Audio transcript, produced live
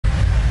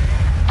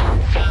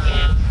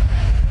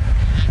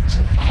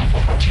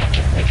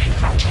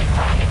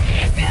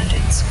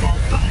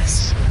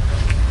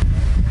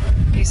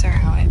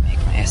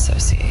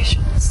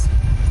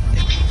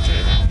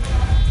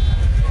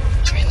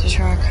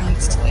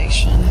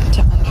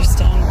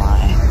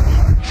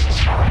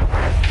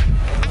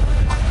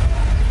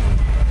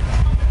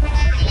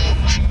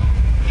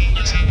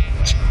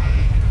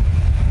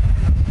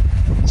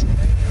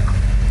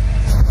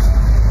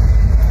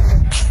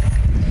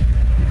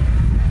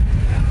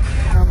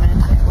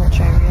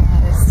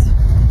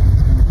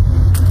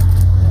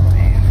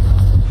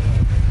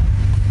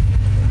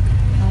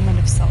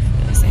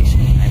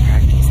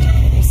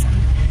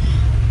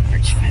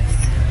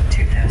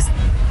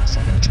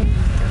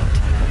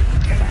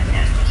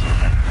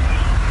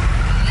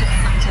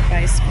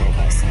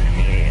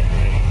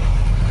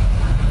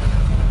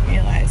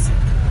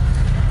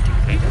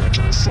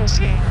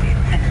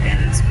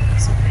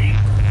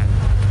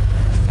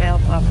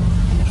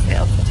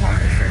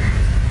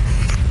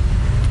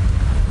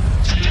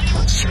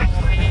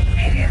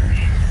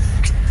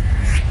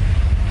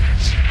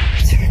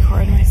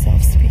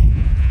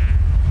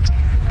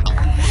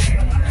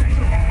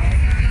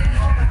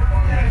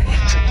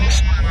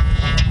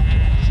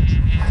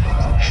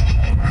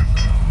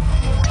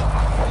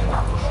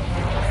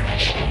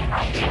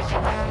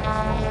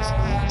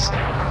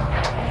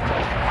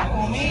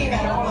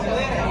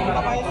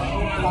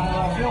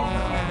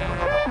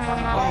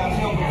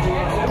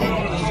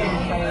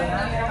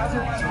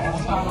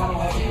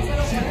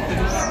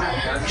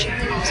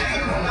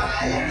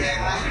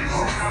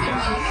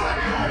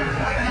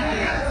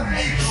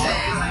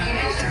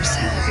There's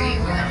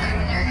everyone in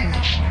air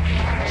conditioning.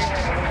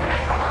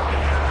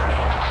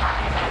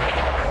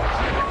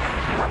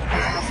 The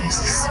office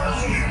is so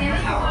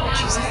warm.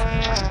 She's there.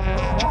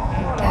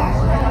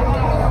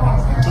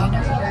 Do you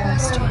know what I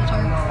told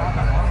her?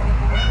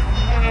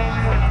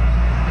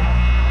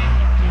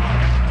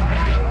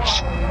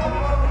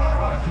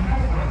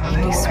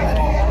 Beauty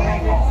sweater.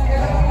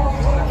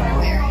 You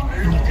wear it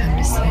when you come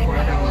to sleep.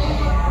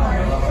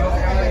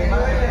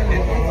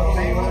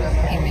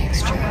 He makes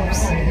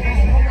jokes.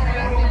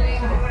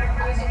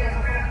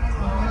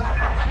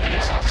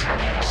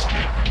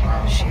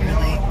 She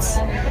relates.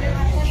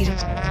 He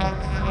doesn't.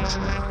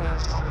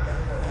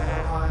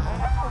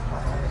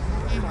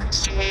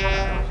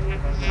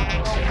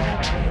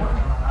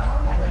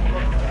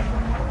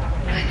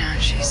 I know,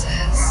 she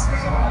says.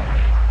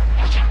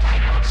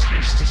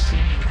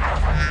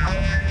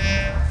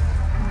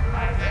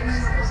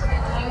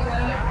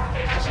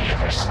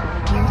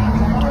 Beauty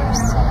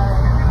wonders.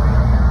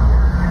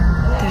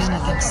 There's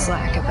nothing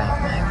slack about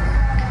my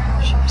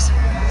work, she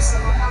says.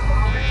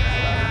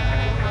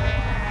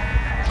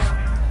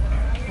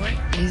 What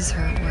is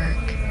her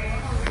work?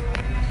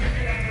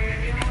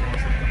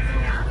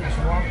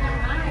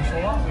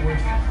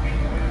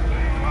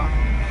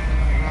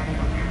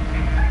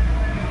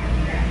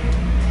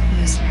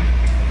 Listen.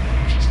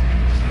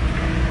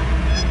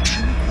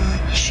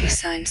 She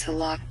signs the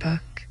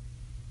logbook.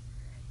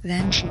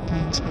 Then she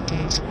plans the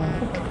day's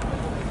work.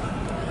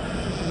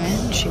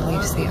 Then she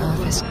leaves the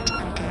office.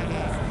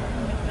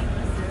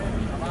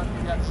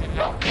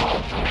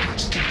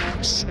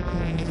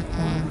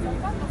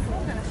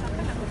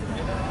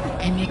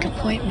 They make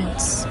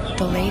appointments with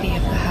the lady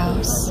of the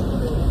house.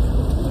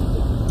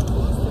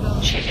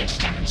 She gives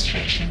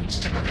demonstrations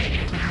to the lady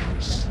of the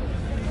house.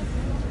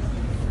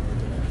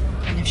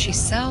 And if she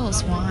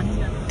sells one,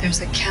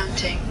 there's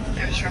accounting,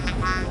 there's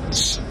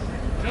reports.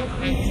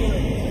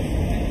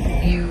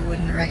 You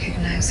wouldn't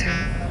recognize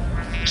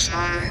her.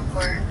 Saw her at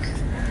work.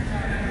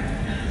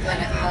 When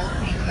at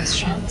home, he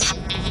questions.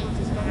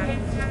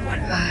 Would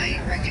I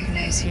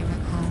recognize you at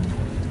home?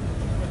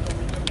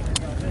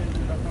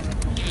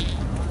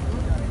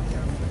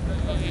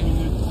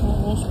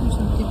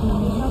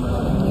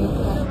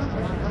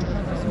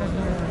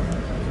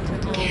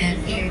 Can't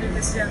hear the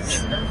message.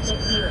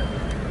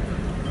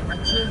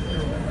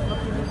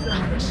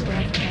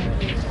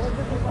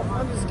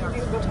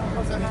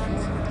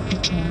 You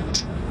can't.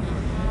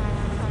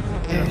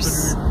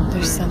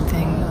 There's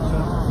something.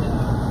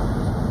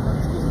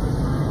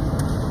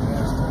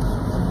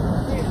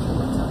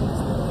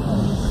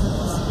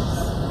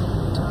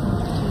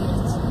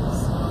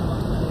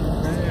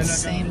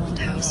 Same old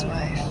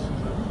housewife.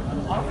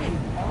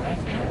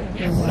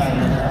 Your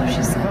wife,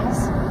 she says.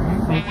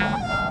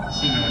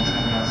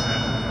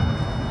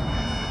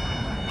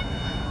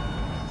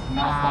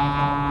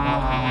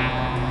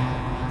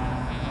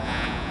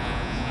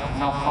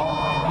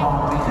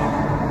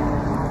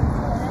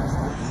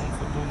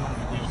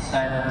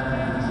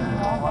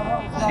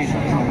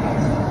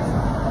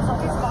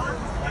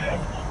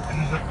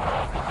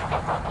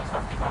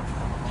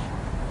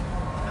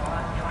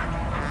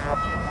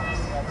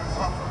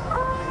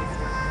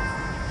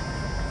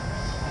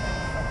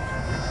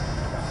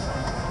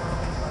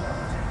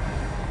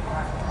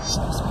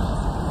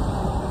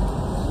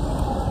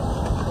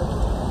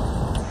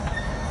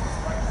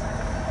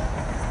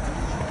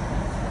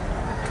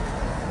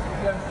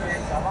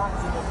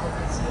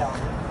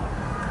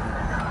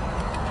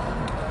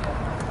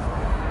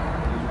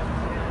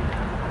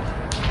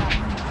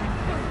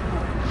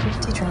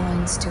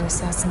 Drawings to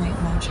assassinate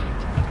logic.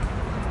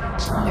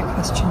 Another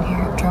question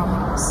here of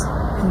drawings,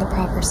 in the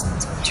proper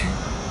sense of the term.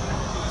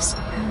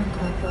 Somehow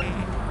incorporated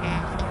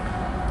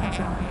a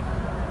drawing.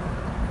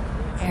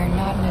 They are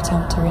not an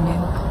attempt to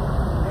renew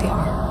the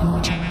art in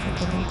which I never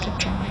believed of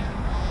drawing,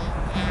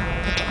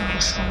 but to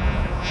understand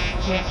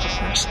the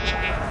exercise.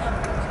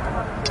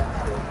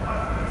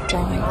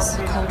 Drawings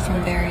culled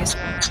from various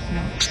works of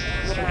art,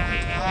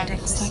 literary,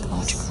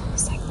 psychological.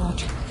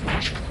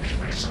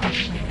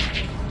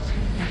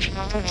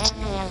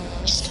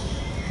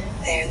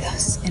 They are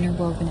thus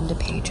interwoven into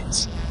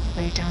pages,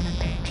 laid down on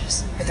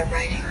pages, where the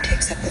writing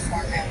takes up the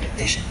foreground of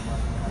vision.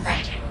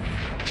 Right.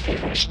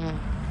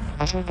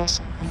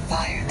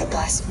 Fire, the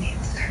blasphemy of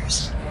the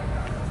curse.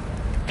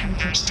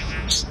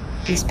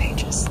 These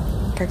pages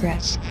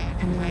progress,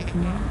 and like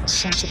new,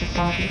 sensitive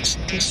bodies,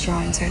 these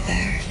drawings are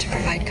there to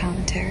provide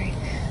commentary,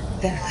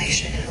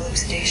 ventilation, and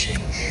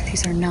elucidation.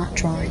 These are not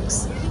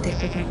drawings. They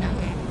figure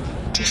nothing.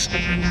 Just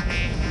figure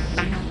nothing.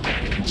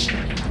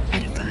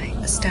 Edify,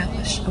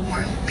 establish a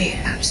world, be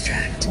it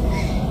abstract.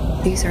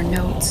 These are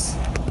notes,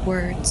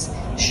 words,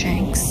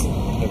 shanks.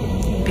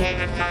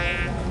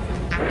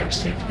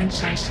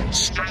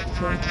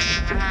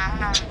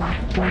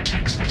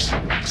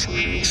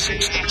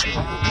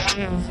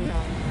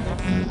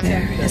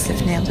 There, as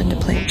if nailed into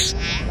place.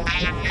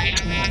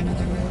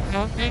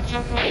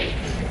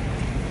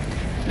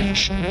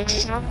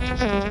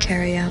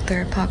 carry out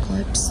their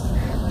apocalypse,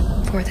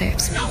 for they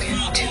have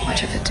spoken too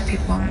much of it to be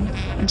born,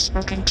 and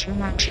spoken too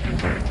much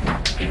of it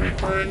not to be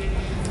reborn.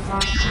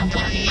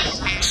 Authentically.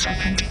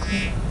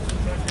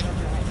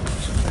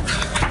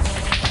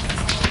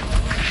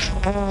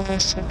 All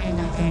this would be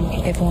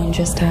nothing if one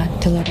just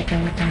had to let it go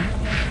at that.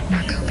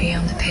 Not go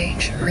beyond the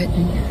page,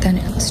 written, then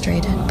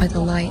illustrated by the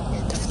light,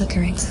 the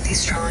flickerings of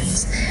these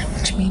drawings,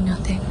 which mean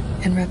nothing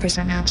and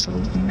represent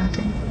absolutely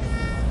nothing.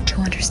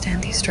 To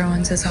understand these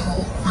drawings as a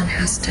whole, one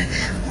has to,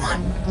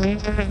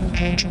 leave the written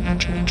page and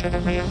enter into the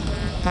real,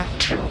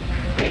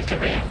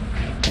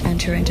 to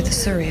enter into the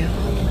surreal,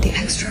 the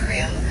extra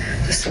real,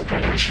 the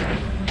supernatural,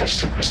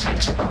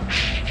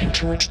 and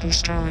towards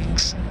these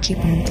drawings, keep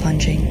on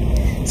plunging,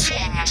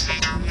 seeing as they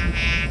come from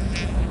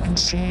and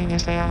seeing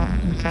as they are,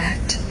 in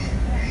fact,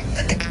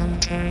 but the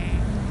commentary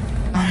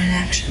on an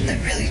action that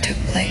really took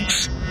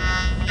place,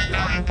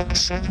 not but the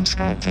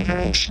circumscribed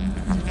figuration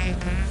on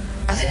paper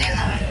of an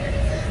alien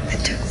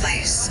that took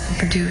place and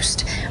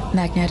produced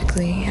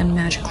magnetically and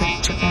magically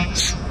to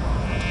once.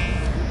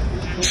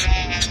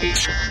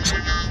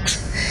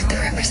 The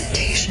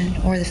representation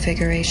or the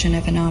figuration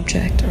of an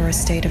object or a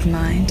state of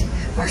mind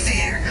or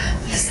fear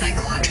with a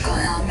psychological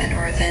element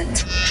or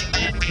event.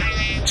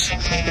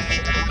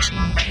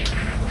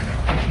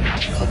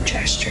 Called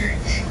gesture,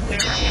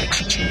 which I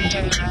executed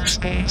into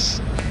space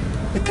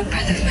with the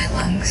breath of my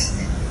lungs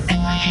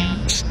and my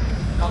hands,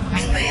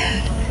 with my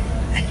head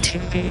and 2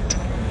 feet,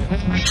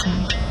 with my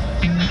tongue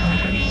and my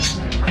arteries,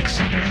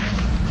 etc.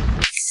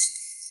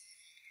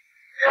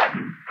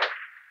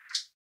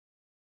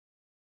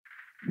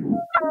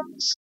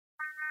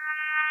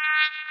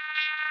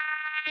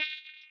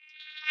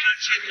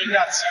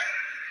 Grazie.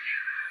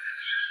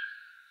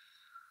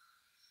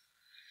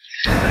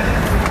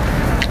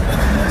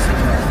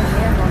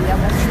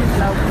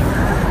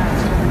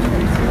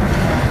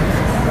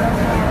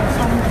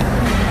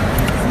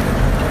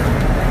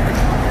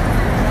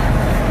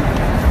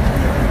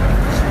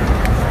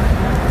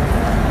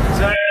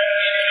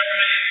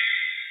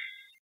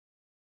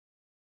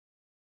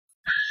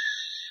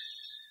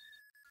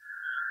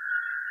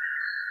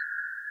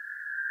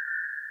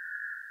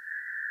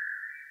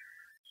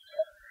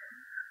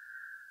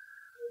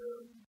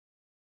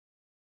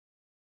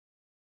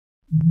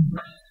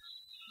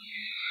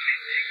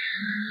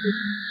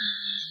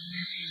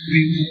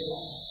 Thank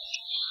you.